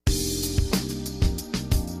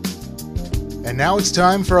And now it's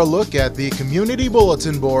time for a look at the Community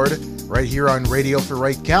Bulletin Board right here on Radio for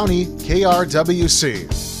Wright County,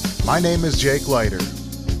 KRWC. My name is Jake Leiter.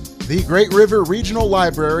 The Great River Regional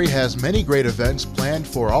Library has many great events planned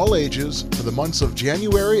for all ages for the months of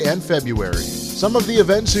January and February. Some of the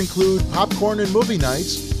events include popcorn and movie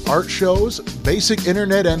nights, art shows, basic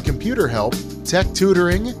internet and computer help, tech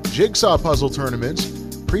tutoring, jigsaw puzzle tournaments,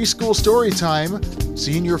 preschool story time,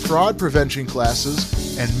 senior fraud prevention classes,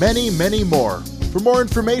 and many, many more. For more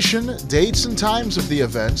information, dates, and times of the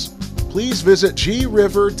events, please visit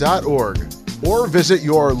griver.org or visit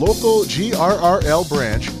your local GRRL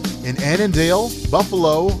branch in Annandale,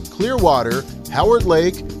 Buffalo, Clearwater, Howard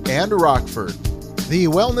Lake, and Rockford. The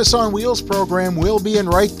Wellness on Wheels program will be in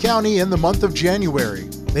Wright County in the month of January.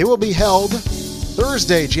 They will be held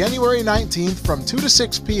Thursday, January 19th from 2 to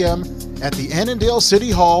 6 p.m. at the Annandale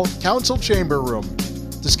City Hall Council Chamber Room.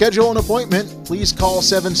 To schedule an appointment, please call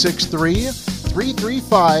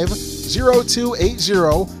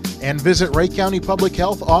 763-335-0280 and visit Wright County Public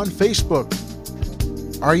Health on Facebook.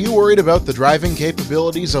 Are you worried about the driving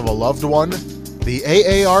capabilities of a loved one? The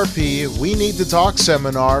AARP We Need to Talk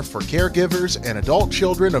seminar for caregivers and adult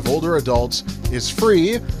children of older adults is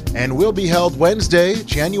free and will be held Wednesday,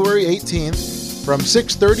 January 18th from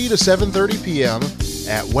 6:30 to 7:30 p.m.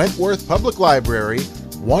 at Wentworth Public Library,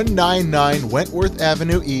 199 Wentworth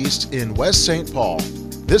Avenue East in West St. Paul.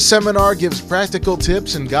 This seminar gives practical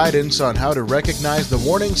tips and guidance on how to recognize the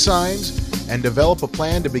warning signs and develop a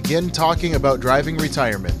plan to begin talking about driving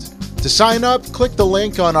retirement. To sign up, click the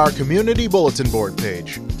link on our Community Bulletin Board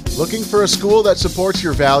page. Looking for a school that supports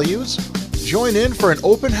your values? Join in for an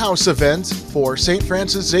open house event for St.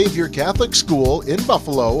 Francis Xavier Catholic School in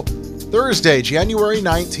Buffalo, Thursday, January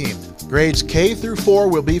 19th. Grades K through 4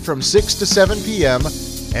 will be from 6 to 7 p.m.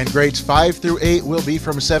 and grades 5 through 8 will be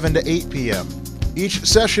from 7 to 8 p.m. Each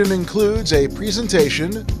session includes a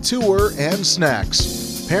presentation, tour, and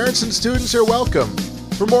snacks. Parents and students are welcome.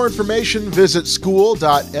 For more information, visit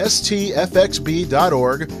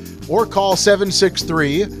school.stfxb.org or call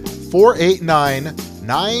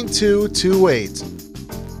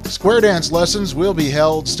 763-489-9228. Square dance lessons will be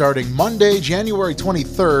held starting Monday, January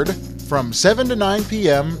 23rd from 7 to 9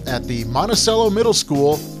 p.m. at the Monticello Middle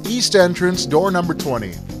School, East Entrance, door number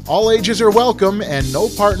 20. All ages are welcome and no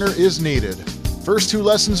partner is needed. First 2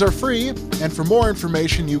 lessons are free, and for more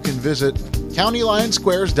information you can visit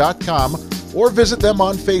CountyLionSquares.com or visit them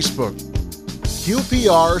on Facebook.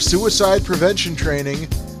 QPR Suicide Prevention Training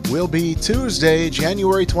will be Tuesday,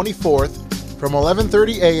 January 24th from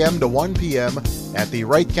 11:30 a.m. to 1 p.m. at the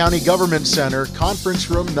Wright County Government Center, Conference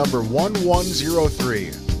Room number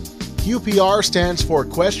 1103. QPR stands for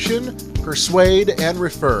Question, Persuade, and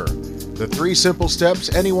Refer, the 3 simple steps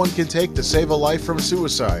anyone can take to save a life from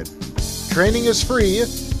suicide. Training is free.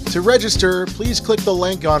 To register, please click the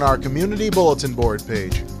link on our Community Bulletin Board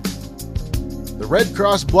page. The Red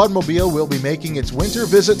Cross Bloodmobile will be making its winter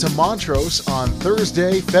visit to Montrose on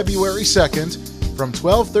Thursday, February 2nd from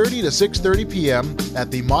 12:30 to 6:30 p.m. at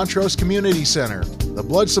the Montrose Community Center. The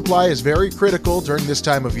blood supply is very critical during this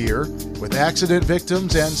time of year, with accident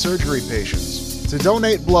victims and surgery patients. To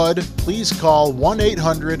donate blood, please call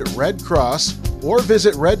 1-800-RED-CROSS or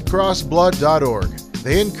visit redcrossblood.org.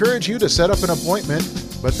 They encourage you to set up an appointment,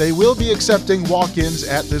 but they will be accepting walk-ins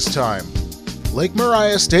at this time. Lake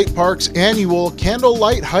Maria State Park's annual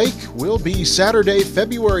Candlelight Hike will be Saturday,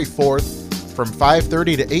 February 4th from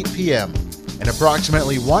 5:30 to 8 p.m. An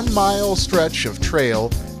approximately 1-mile stretch of trail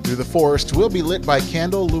through the forest will be lit by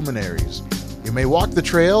candle luminaries. You may walk the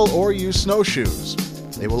trail or use snowshoes.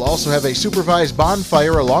 They will also have a supervised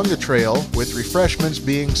bonfire along the trail with refreshments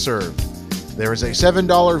being served. There is a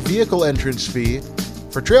 $7 vehicle entrance fee.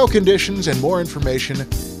 For trail conditions and more information,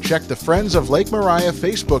 check the Friends of Lake Maria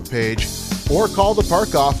Facebook page or call the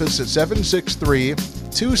park office at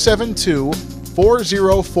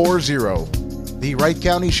 763-272-4040. The Wright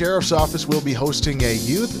County Sheriff's Office will be hosting a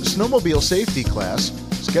youth snowmobile safety class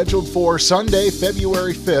scheduled for Sunday,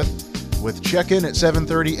 February 5th, with check-in at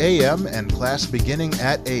 7:30 a.m. and class beginning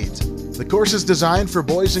at 8. The course is designed for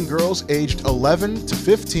boys and girls aged 11 to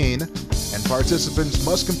 15, and participants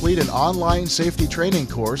must complete an online safety training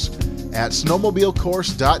course at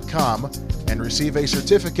snowmobilecourse.com and receive a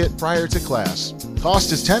certificate prior to class.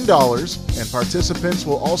 Cost is $10, and participants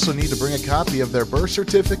will also need to bring a copy of their birth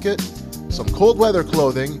certificate, some cold weather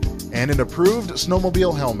clothing, and an approved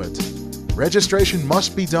snowmobile helmet. Registration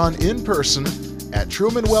must be done in person at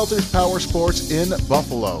Truman Welters Power Sports in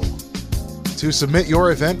Buffalo. To submit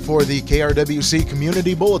your event for the KRWC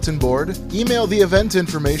Community Bulletin Board, email the event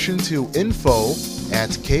information to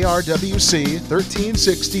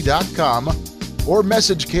info@krwc1360.com or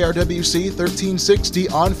message KRWC 1360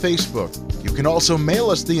 on Facebook. You can also mail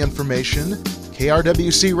us the information,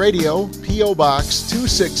 KRWC Radio, P.O. Box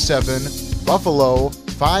 267, Buffalo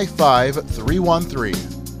 55313.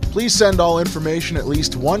 Please send all information at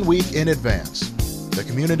least 1 week in advance. The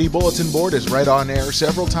Community Bulletin Board is read on air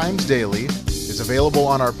several times daily, is available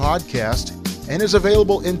on our podcast, and is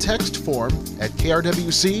available in text form at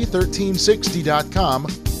krwc1360.com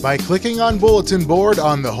by clicking on Bulletin Board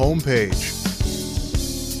on the home page.